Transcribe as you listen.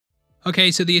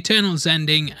Okay, so the Eternals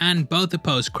ending and both the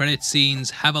post-credits scenes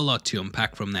have a lot to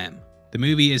unpack from them. The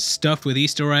movie is stuffed with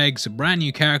Easter eggs, brand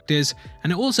new characters,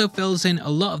 and it also fills in a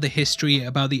lot of the history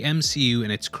about the MCU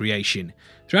and its creation.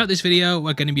 Throughout this video,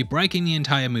 we're going to be breaking the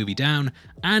entire movie down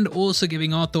and also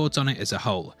giving our thoughts on it as a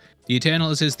whole. The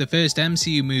Eternals is the first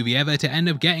MCU movie ever to end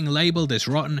up getting labelled as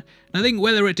rotten, and I think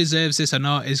whether it deserves this or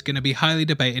not is going to be highly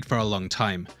debated for a long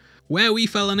time. Where we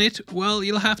fell on it, well,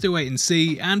 you'll have to wait and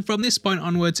see, and from this point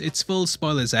onwards it's full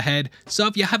spoilers ahead, so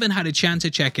if you haven't had a chance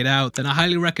to check it out, then I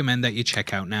highly recommend that you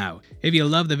check out now. If you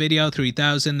love the video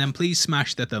 3000, then please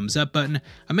smash the thumbs up button,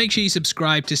 and make sure you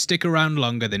subscribe to stick around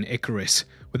longer than Icarus.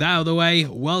 With that out of the way,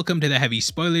 welcome to the Heavy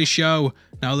Spoilers Show.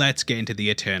 Now let's get into the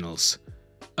Eternals.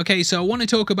 Okay, so I want to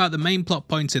talk about the main plot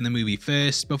points in the movie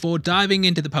first, before diving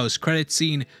into the post-credits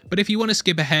scene, but if you want to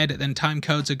skip ahead, then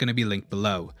timecodes are going to be linked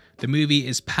below. The movie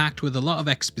is packed with a lot of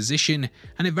exposition,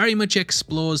 and it very much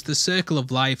explores the circle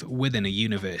of life within a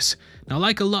universe. Now,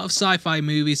 like a lot of sci-fi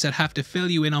movies that have to fill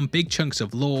you in on big chunks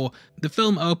of lore, the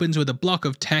film opens with a block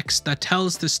of text that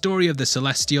tells the story of the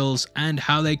Celestials and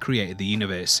how they created the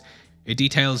universe. It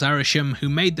details Arishem, who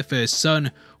made the first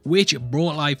sun, which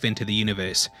brought life into the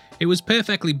universe. It was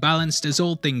perfectly balanced as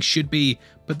all things should be,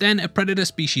 but then a predator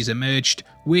species emerged,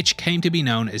 which came to be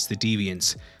known as the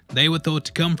Deviants. They were thought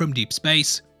to come from deep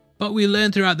space, but we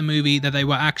learn throughout the movie that they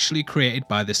were actually created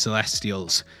by the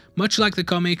Celestials. Much like the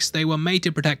comics, they were made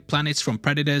to protect planets from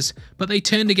predators, but they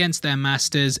turned against their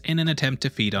masters in an attempt to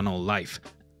feed on all life.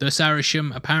 Thus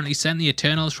Arishem apparently sent the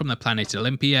Eternals from the planet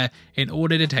Olympia in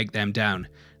order to take them down.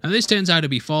 Now this turns out to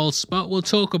be false, but we'll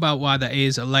talk about why that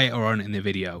is later on in the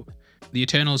video. The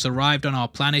Eternals arrived on our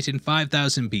planet in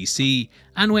 5000 BC,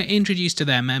 and we're introduced to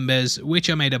their members, which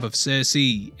are made up of Circe,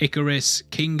 Icarus,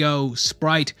 Kingo,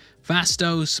 Sprite,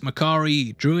 Phastos,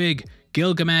 Makari, Druig,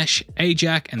 Gilgamesh,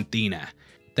 Ajax, and Thena.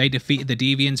 They defeated the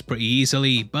Deviants pretty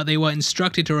easily, but they were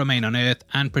instructed to remain on Earth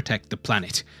and protect the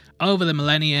planet. Over the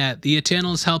millennia, the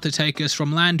Eternals helped to take us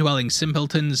from land-dwelling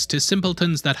simpletons to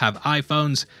simpletons that have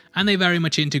iPhones, and they very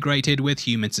much integrated with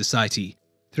human society.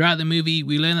 Throughout the movie,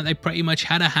 we learn that they pretty much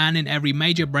had a hand in every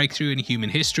major breakthrough in human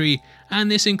history,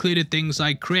 and this included things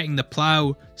like creating the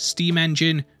plow, steam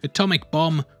engine, atomic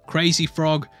bomb, Crazy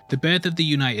Frog, the birth of the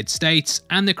United States,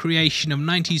 and the creation of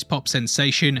 90s pop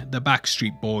sensation, the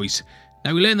Backstreet Boys.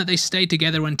 Now we learn that they stayed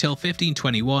together until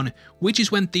 1521, which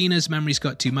is when Thena's memories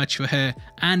got too much for her,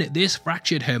 and this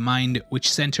fractured her mind,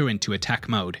 which sent her into attack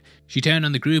mode. She turned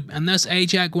on the group, and thus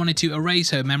Ajax wanted to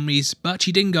erase her memories, but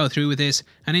she didn't go through with this,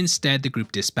 and instead the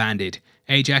group disbanded.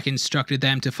 Ajax instructed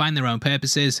them to find their own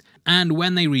purposes, and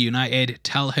when they reunited,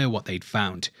 tell her what they'd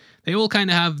found. They all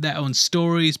kind of have their own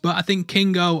stories, but I think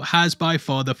Kingo has by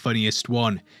far the funniest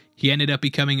one. He ended up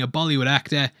becoming a Bollywood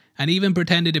actor, and even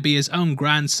pretended to be his own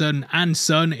grandson and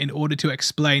son in order to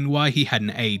explain why he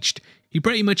hadn't aged. He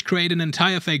pretty much created an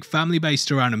entire fake family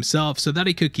based around himself so that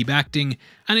he could keep acting,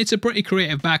 and it's a pretty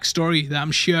creative backstory that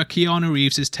I'm sure Keanu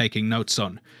Reeves is taking notes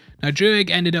on. Now Druig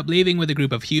ended up leaving with a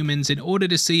group of humans in order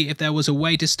to see if there was a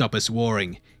way to stop us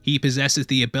warring. He possesses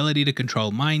the ability to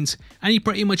control minds, and he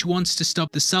pretty much wants to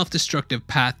stop the self-destructive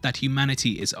path that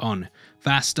humanity is on.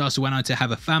 Phastos went on to have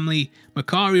a family,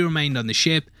 Makari remained on the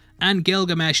ship, and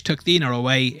Gilgamesh took Thena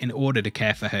away in order to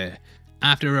care for her.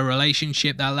 After a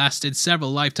relationship that lasted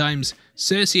several lifetimes,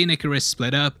 Circe and Icarus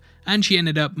split up, and she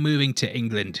ended up moving to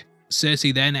England. Circe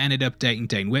then ended up dating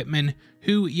Dane Whitman,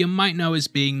 who you might know as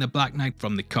being the Black Knight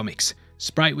from the comics.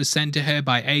 Sprite was sent to her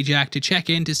by Ajax to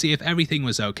check in to see if everything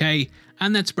was okay,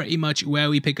 and that's pretty much where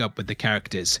we pick up with the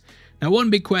characters. Now one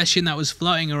big question that was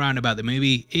floating around about the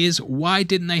movie is why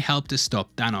didn't they help to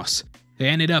stop Thanos? They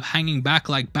ended up hanging back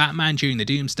like Batman during the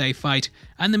Doomsday fight,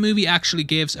 and the movie actually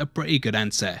gives a pretty good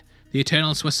answer. The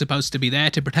Eternals were supposed to be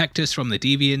there to protect us from the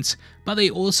Deviants, but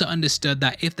they also understood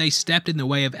that if they stepped in the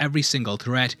way of every single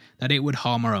threat, that it would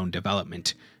harm our own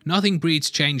development. Nothing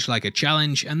breeds change like a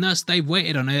challenge, and thus they've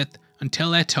waited on Earth until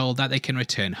they're told that they can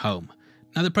return home.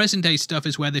 Now the present day stuff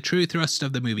is where the true thrust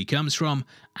of the movie comes from,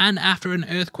 and after an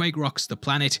earthquake rocks the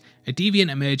planet, a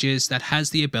Deviant emerges that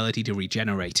has the ability to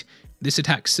regenerate. This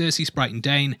attacks Circe, Sprite and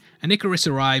Dane, and Icarus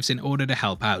arrives in order to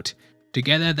help out.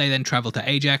 Together they then travel to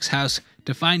Ajax's house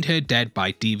to find her dead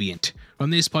by Deviant.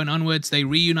 From this point onwards they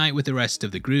reunite with the rest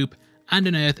of the group and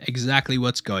unearth exactly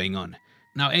what's going on.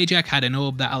 Now Ajax had an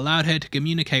orb that allowed her to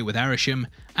communicate with Arishem,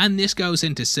 and this goes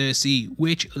into Circe,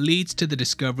 which leads to the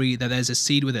discovery that there's a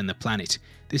seed within the planet.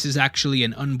 This is actually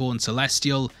an unborn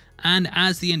celestial, and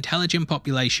as the intelligent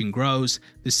population grows,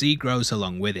 the seed grows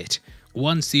along with it.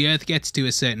 Once the Earth gets to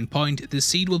a certain point, the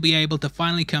seed will be able to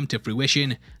finally come to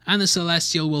fruition, and the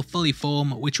celestial will fully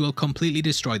form, which will completely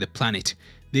destroy the planet.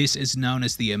 This is known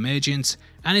as the emergence,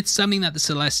 and it's something that the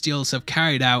Celestials have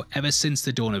carried out ever since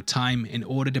the dawn of time in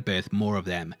order to birth more of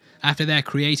them. After they're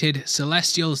created,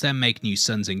 Celestials then make new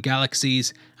suns and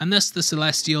galaxies, and thus the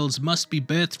Celestials must be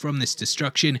birthed from this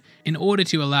destruction in order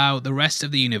to allow the rest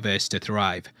of the universe to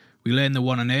thrive. We learn the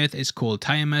one on Earth is called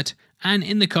Tiamat, and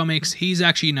in the comics he's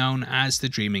actually known as the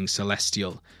Dreaming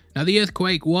Celestial. Now the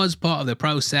earthquake was part of the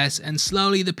process, and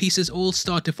slowly the pieces all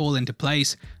start to fall into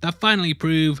place that finally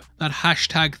prove that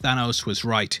 #Thanos was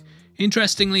right.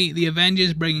 Interestingly, the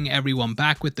Avengers bringing everyone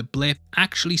back with the blip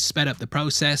actually sped up the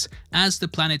process as the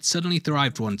planet suddenly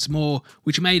thrived once more,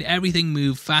 which made everything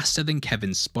move faster than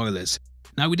Kevin's spoilers.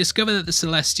 Now we discover that the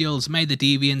Celestials made the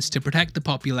Deviants to protect the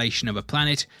population of a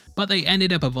planet, but they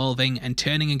ended up evolving and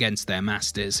turning against their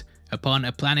masters. Upon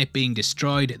a planet being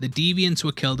destroyed, the Deviants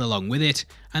were killed along with it,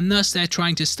 and thus they're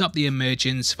trying to stop the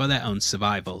emergence for their own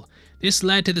survival. This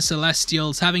led to the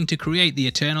Celestials having to create the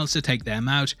Eternals to take them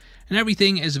out, and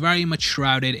everything is very much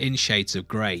shrouded in shades of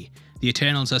grey. The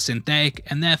Eternals are synthetic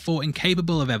and therefore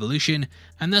incapable of evolution,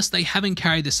 and thus they haven't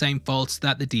carried the same faults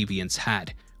that the Deviants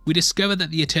had. We discover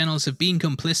that the Eternals have been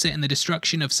complicit in the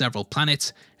destruction of several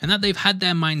planets, and that they've had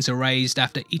their minds erased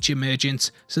after each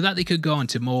emergence so that they could go on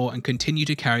to more and continue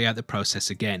to carry out the process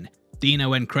again. Dina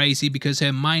went crazy because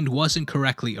her mind wasn't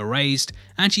correctly erased,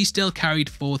 and she still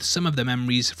carried forth some of the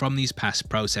memories from these past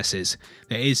processes.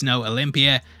 There is no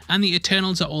Olympia, and the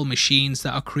Eternals are all machines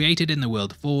that are created in the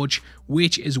World Forge,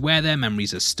 which is where their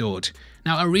memories are stored.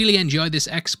 Now I really enjoyed this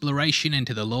exploration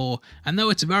into the lore, and though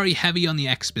it's very heavy on the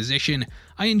exposition,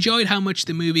 I enjoyed how much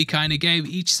the movie kinda gave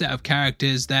each set of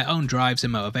characters their own drives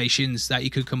and motivations that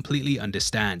you could completely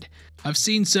understand. I've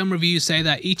seen some reviews say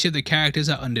that each of the characters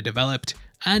are underdeveloped,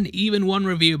 and even one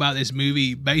review about this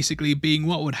movie basically being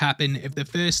what would happen if the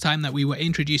first time that we were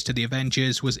introduced to the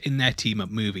Avengers was in their team-up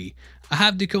movie. I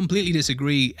have to completely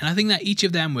disagree, and I think that each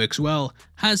of them works well,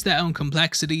 has their own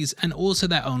complexities and also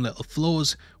their own little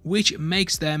flaws, which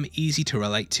makes them easy to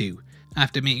relate to.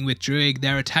 After meeting with Druig,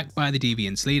 they're attacked by the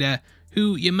Deviants leader,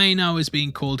 who you may know as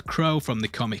being called Crow from the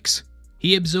comics.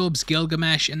 He absorbs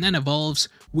Gilgamesh and then evolves,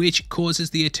 which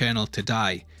causes the Eternal to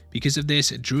die. Because of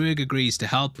this, Druig agrees to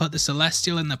help put the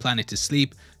Celestial and the planet to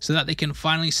sleep so that they can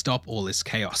finally stop all this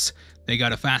chaos. They go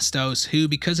to Phastos, who,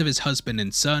 because of his husband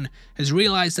and son, has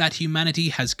realised that humanity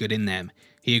has good in them.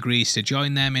 He agrees to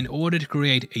join them in order to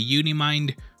create a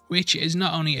Unimind, which is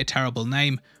not only a terrible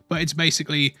name, but it's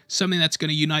basically something that's going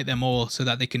to unite them all so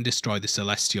that they can destroy the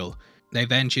Celestial. They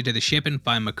venture to the ship and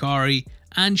find Makari,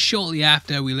 and shortly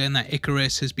after we learn that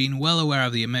Icarus has been well aware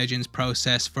of the emergence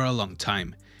process for a long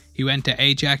time. He went to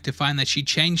Ajax to find that she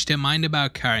changed her mind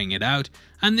about carrying it out,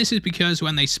 and this is because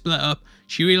when they split up,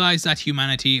 she realised that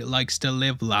humanity likes to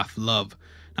live, laugh, love.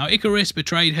 Now Icarus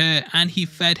betrayed her and he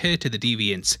fed her to the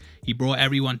Deviants. He brought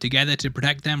everyone together to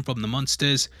protect them from the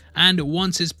monsters, and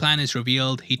once his plan is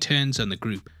revealed, he turns on the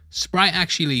group. Sprite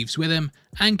actually leaves with him,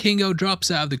 and Kingo drops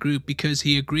out of the group because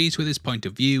he agrees with his point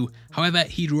of view. However,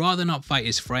 he'd rather not fight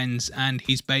his friends, and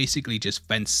he's basically just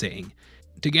fence sitting.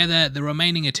 Together, the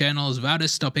remaining Eternals vow to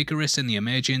stop Icarus and the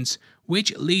emergence,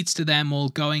 which leads to them all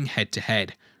going head to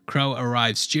head. Crow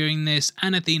arrives during this,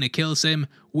 and Athena kills him,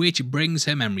 which brings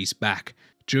her memories back.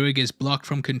 Druig is blocked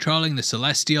from controlling the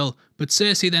Celestial, but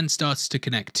Cersei then starts to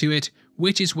connect to it,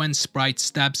 which is when Sprite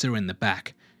stabs her in the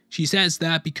back. She says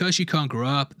that because she can't grow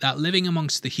up, that living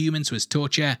amongst the humans was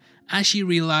torture, as she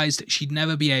realised she'd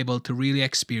never be able to really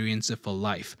experience a full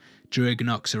life. Druig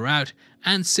knocks her out,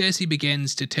 and Cersei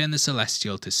begins to turn the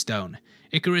Celestial to stone.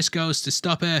 Icarus goes to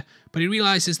stop her, but he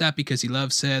realises that because he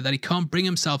loves her, that he can't bring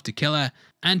himself to kill her,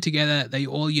 and together they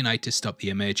all unite to stop the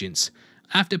emergence.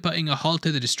 After putting a halt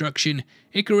to the destruction,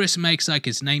 Icarus makes like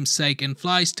his namesake and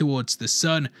flies towards the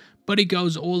sun, but he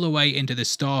goes all the way into the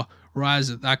star,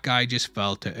 whereas that guy just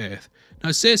fell to Earth. Now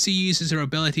Cersei uses her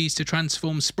abilities to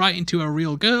transform Sprite into a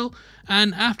real girl,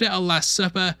 and after a last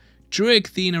supper, Druig,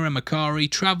 Athena and Makari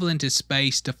travel into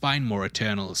space to find more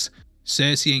Eternals.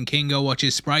 Cersei and Kingo watch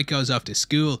as Sprite goes off to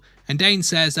school, and Dane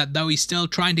says that though he's still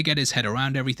trying to get his head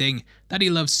around everything, that he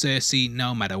loves Cersei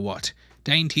no matter what.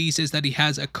 Dane teases that he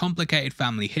has a complicated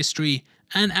family history,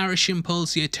 and Arishem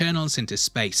pulls the Eternals into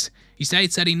space. He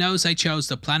states that he knows they chose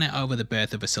the planet over the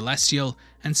birth of a Celestial,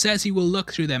 and says he will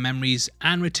look through their memories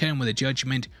and return with a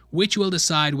judgment which will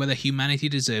decide whether humanity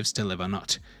deserves to live or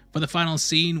not. For the final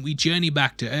scene, we journey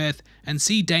back to Earth and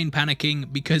see Dane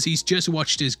panicking because he's just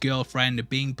watched his girlfriend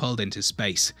being pulled into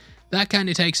space. That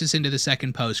kinda takes us into the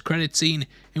second post-credit scene,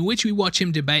 in which we watch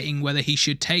him debating whether he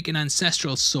should take an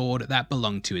ancestral sword that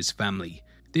belonged to his family.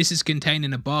 This is contained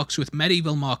in a box with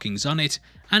medieval markings on it,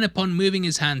 and upon moving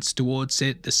his hands towards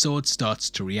it, the sword starts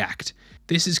to react.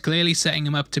 This is clearly setting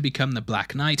him up to become the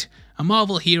Black Knight, a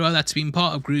Marvel hero that's been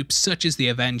part of groups such as the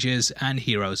Avengers and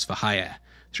Heroes for Hire.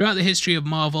 Throughout the history of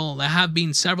Marvel, there have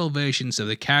been several versions of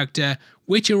the character,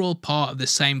 which are all part of the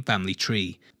same family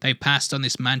tree. They passed on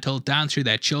this mantle down through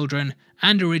their children,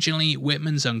 and originally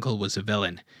Whitman's uncle was a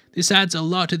villain. This adds a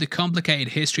lot to the complicated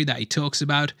history that he talks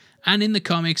about, and in the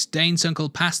comics, Dane's uncle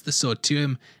passed the sword to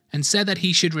him and said that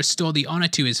he should restore the honour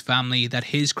to his family that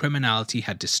his criminality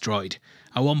had destroyed.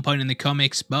 At one point in the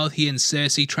comics, both he and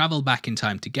Cersei travel back in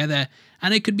time together,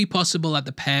 and it could be possible that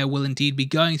the pair will indeed be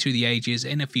going through the ages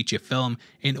in a future film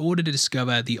in order to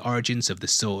discover the origins of the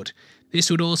sword. This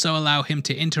would also allow him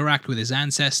to interact with his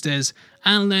ancestors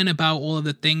and learn about all of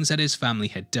the things that his family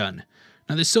had done.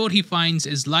 Now the sword he finds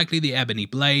is likely the Ebony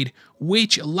Blade,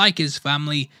 which, like his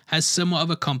family, has somewhat of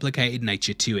a complicated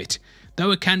nature to it.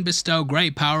 Though it can bestow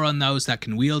great power on those that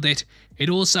can wield it, it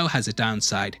also has a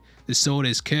downside. The sword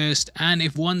is cursed, and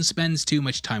if one spends too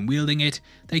much time wielding it,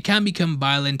 they can become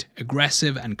violent,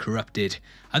 aggressive, and corrupted.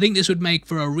 I think this would make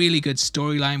for a really good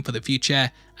storyline for the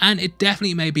future, and it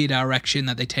definitely may be a direction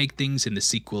that they take things in the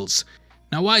sequels.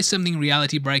 Now why something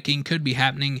reality breaking could be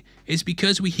happening is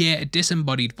because we hear a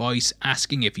disembodied voice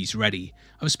asking if he's ready.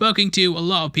 I've spoken to a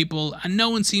lot of people and no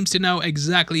one seems to know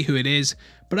exactly who it is,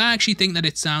 but I actually think that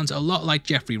it sounds a lot like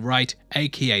Jeffrey Wright,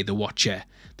 aka The Watcher.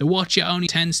 The Watcher only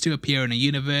tends to appear in a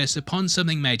universe upon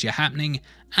something major happening,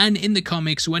 and in the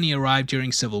comics when he arrived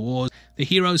during Civil War, the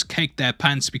heroes caked their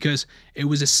pants because it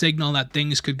was a signal that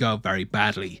things could go very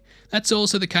badly. That's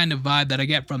also the kind of vibe that I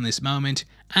get from this moment,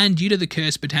 and due to the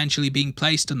curse potentially being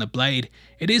placed on the blade,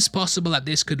 it is possible that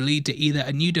this could lead to either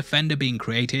a new defender being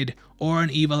created or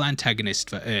an evil antagonist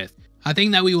for Earth. I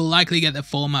think that we will likely get the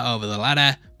former over the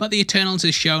latter, but the Eternals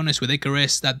has shown us with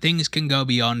Icarus that things can go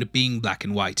beyond being black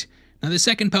and white. Now the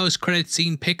second post-credit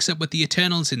scene picks up with the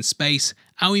Eternals in space,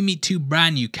 and we meet two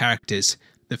brand new characters.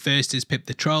 The first is Pip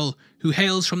the Troll, who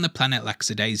hails from the planet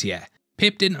Laxadasia.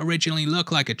 Pip didn't originally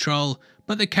look like a troll,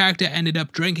 but the character ended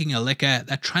up drinking a liquor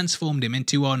that transformed him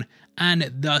into one,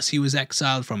 and thus he was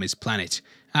exiled from his planet.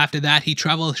 After that, he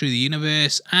travelled through the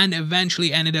universe and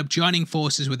eventually ended up joining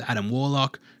forces with Adam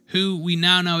Warlock, who we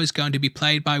now know is going to be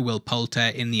played by Will Poulter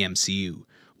in the MCU.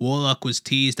 Warlock was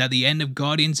teased at the end of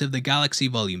Guardians of the Galaxy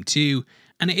Volume 2,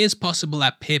 and it is possible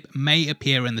that Pip may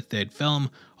appear in the third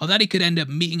film, or that he could end up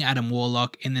meeting Adam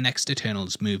Warlock in the next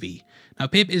Eternals movie. Now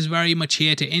Pip is very much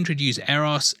here to introduce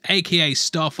Eros, aka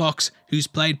Star Fox, who's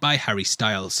played by Harry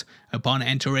Styles. Upon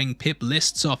entering, Pip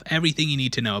lists off everything you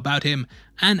need to know about him,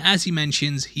 and as he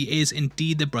mentions, he is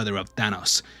indeed the brother of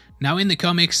Thanos. Now in the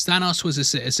comics, Thanos was a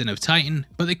citizen of Titan,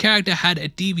 but the character had a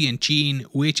deviant gene,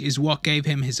 which is what gave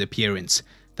him his appearance.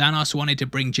 Thanos wanted to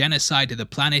bring genocide to the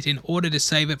planet in order to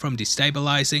save it from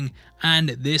destabilizing, and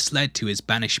this led to his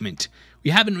banishment.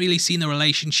 We haven't really seen the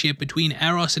relationship between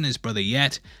Eros and his brother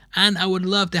yet, and I would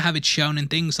love to have it shown in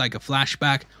things like a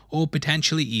flashback or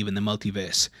potentially even the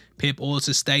multiverse. Pip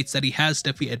also states that he has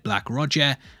defeated Black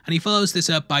Roger, and he follows this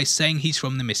up by saying he's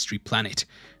from the Mystery Planet.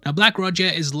 Now Black Roger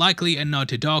is likely a nod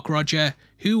to Dark Roger,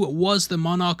 who was the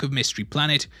monarch of Mystery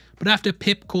Planet, but after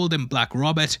Pip called him Black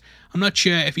Robert, I'm not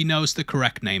sure if he knows the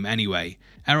correct name anyway.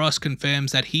 Eros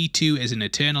confirms that he too is an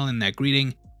Eternal in their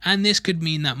greeting, and this could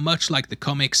mean that much like the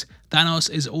comics, Thanos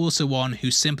is also one who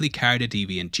simply carried a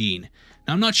deviant gene.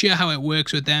 Now I'm not sure how it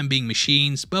works with them being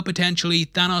machines, but potentially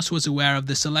Thanos was aware of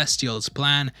the Celestials'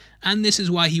 plan, and this is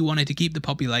why he wanted to keep the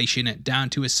population down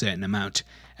to a certain amount.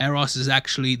 Eros is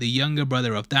actually the younger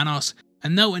brother of Thanos,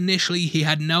 and though initially he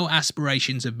had no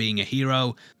aspirations of being a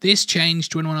hero, this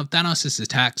changed when one of Thanos'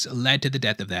 attacks led to the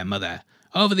death of their mother.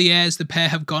 Over the years, the pair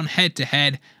have gone head to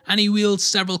head, and he wields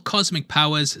several cosmic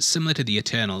powers similar to the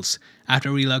Eternals. After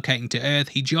relocating to Earth,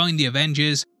 he joined the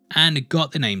Avengers and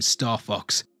got the name Star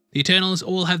Fox. The Eternals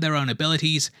all have their own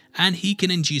abilities, and he can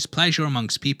induce pleasure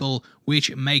amongst people,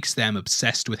 which makes them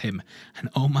obsessed with him. And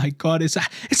oh my god, it's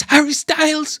Harry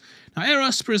Styles! Now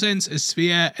Eros presents a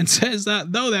sphere and says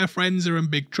that though their friends are in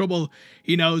big trouble,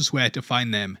 he knows where to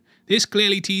find them. This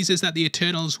clearly teases that the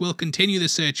Eternals will continue the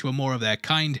search for more of their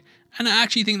kind, and I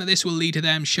actually think that this will lead to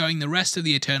them showing the rest of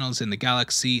the Eternals in the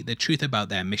galaxy the truth about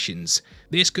their missions.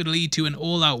 This could lead to an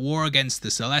all-out war against the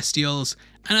Celestials,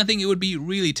 and I think it would be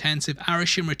really tense if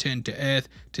Arishem returned to Earth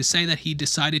to say that he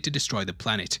decided to destroy the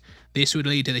planet. This would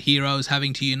lead to the heroes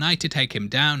having to unite to take him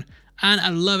down, and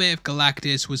I'd love it if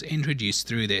Galactus was introduced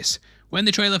through this. When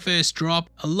the trailer first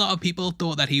dropped, a lot of people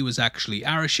thought that he was actually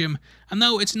Arishem, and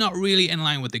though it's not really in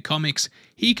line with the comics,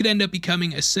 he could end up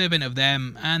becoming a servant of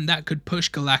them, and that could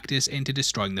push Galactus into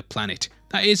destroying the planet.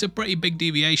 That is a pretty big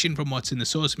deviation from what's in the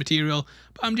source material,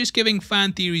 but I'm just giving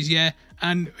fan theories here,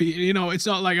 and you know, it's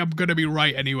not like I'm gonna be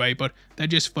right anyway, but they're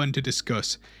just fun to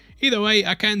discuss. Either way,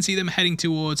 I can see them heading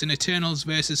towards an Eternals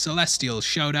versus Celestials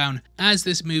showdown, as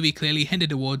this movie clearly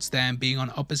hinted towards them being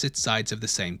on opposite sides of the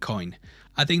same coin.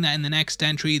 I think that in the next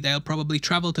entry they'll probably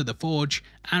travel to the Forge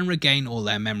and regain all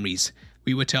their memories.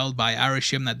 We were told by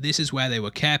Arishem that this is where they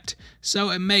were kept, so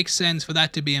it makes sense for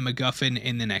that to be a MacGuffin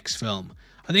in the next film.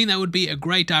 I think that would be a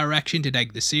great direction to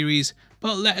take the series,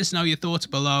 but let us know your thoughts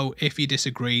below if you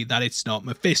disagree that it's not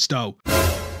Mephisto.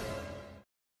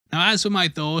 Now, as for my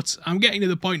thoughts, I'm getting to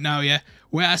the point now,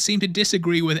 where I seem to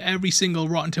disagree with every single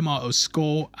Rotten Tomatoes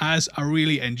score, as I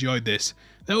really enjoyed this.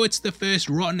 Though it's the first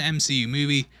Rotten MCU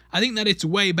movie, I think that it's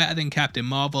way better than Captain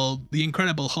Marvel, The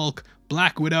Incredible Hulk,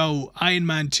 Black Widow, Iron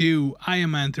Man 2,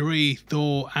 Iron Man 3,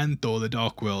 Thor, and Thor the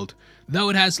Dark World. Though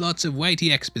it has lots of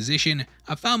weighty exposition,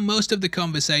 I found most of the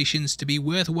conversations to be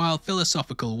worthwhile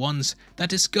philosophical ones that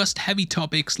discussed heavy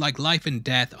topics like life and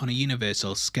death on a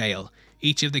universal scale.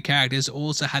 Each of the characters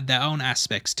also had their own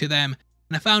aspects to them,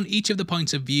 and I found each of the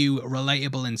points of view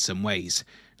relatable in some ways.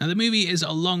 Now, the movie is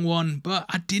a long one, but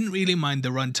I didn't really mind the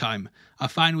runtime. I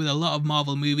find with a lot of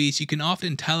Marvel movies you can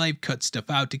often tell they've cut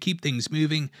stuff out to keep things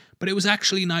moving, but it was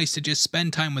actually nice to just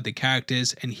spend time with the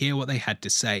characters and hear what they had to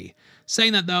say.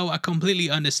 Saying that though, I completely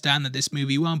understand that this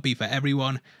movie won't be for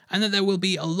everyone, and that there will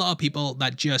be a lot of people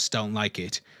that just don't like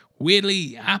it.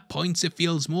 Weirdly, at points it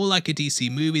feels more like a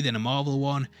DC movie than a Marvel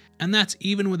one, and that's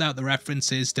even without the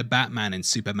references to Batman and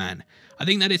Superman. I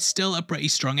think that it's still a pretty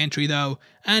strong entry though,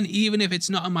 and even if it's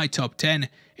not in my top 10,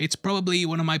 it's probably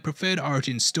one of my preferred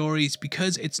origin stories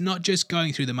because it's not just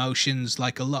going through the motions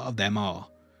like a lot of them are.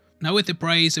 Now, with the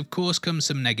praise of course comes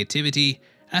some negativity,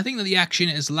 and I think that the action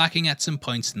is lacking at some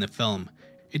points in the film.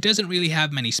 It doesn't really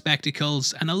have many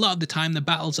spectacles, and a lot of the time the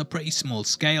battles are pretty small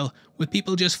scale, with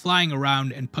people just flying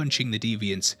around and punching the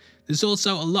Deviants. There's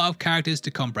also a lot of characters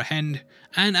to comprehend,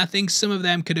 and I think some of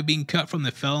them could have been cut from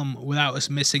the film without us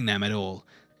missing them at all.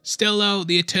 Still though,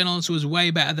 the Eternals was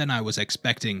way better than I was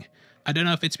expecting. I don't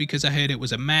know if it's because I heard it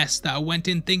was a mess that I went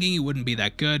in thinking it wouldn't be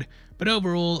that good, but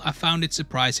overall I found it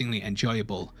surprisingly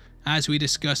enjoyable. As we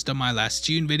discussed on my last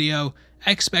June video,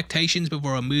 expectations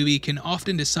before a movie can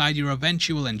often decide your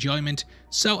eventual enjoyment,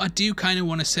 so I do kind of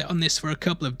want to sit on this for a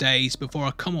couple of days before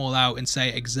I come all out and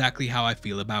say exactly how I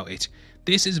feel about it.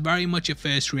 This is very much a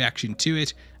first reaction to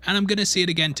it, and I'm going to see it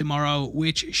again tomorrow,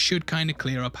 which should kind of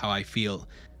clear up how I feel.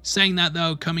 Saying that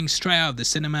though, coming straight out of the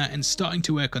cinema and starting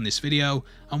to work on this video,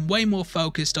 I'm way more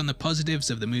focused on the positives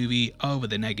of the movie over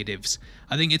the negatives.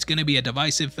 I think it's going to be a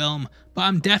divisive film, but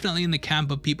I'm definitely in the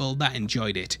camp of people that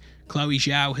enjoyed it. Chloe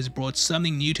Zhao has brought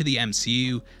something new to the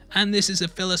MCU, and this is a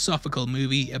philosophical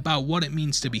movie about what it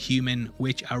means to be human,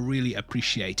 which I really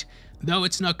appreciate. Though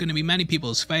it's not going to be many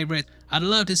people's favourite, I'd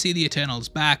love to see the Eternals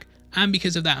back, and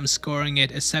because of that I'm scoring it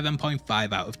a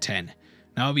 7.5 out of 10.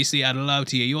 Now obviously I'd love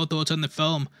to hear your thoughts on the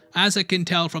film, as I can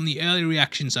tell from the early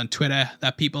reactions on Twitter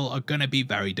that people are going to be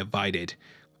very divided.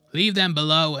 Leave them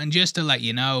below, and just to let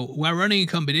you know, we're running a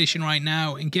competition right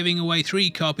now and giving away 3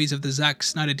 copies of the Zack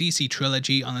Snyder DC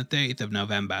trilogy on the 30th of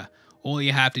November. All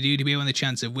you have to do to be on the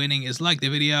chance of winning is like the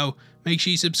video, make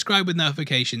sure you subscribe with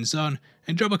notifications on,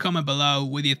 and drop a comment below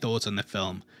with your thoughts on the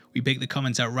film. We pick the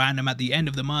comments at random at the end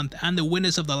of the month, and the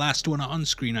winners of the last one are on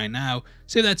screen right now,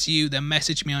 so if that's you, then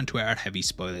message me on Twitter at Heavy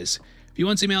Spoilers. If you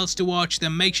want something else to watch,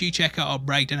 then make sure you check out our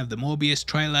breakdown of the Morbius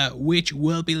trailer, which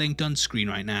will be linked on screen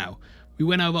right now. We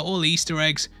went over all the Easter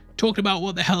eggs, talked about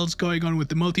what the hell's going on with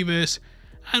the multiverse,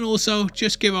 and also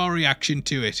just give our reaction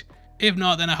to it. If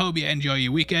not, then I hope you enjoy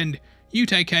your weekend. You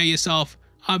take care of yourself.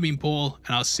 I've been Paul,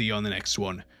 and I'll see you on the next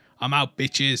one. I'm out,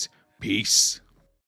 bitches. Peace.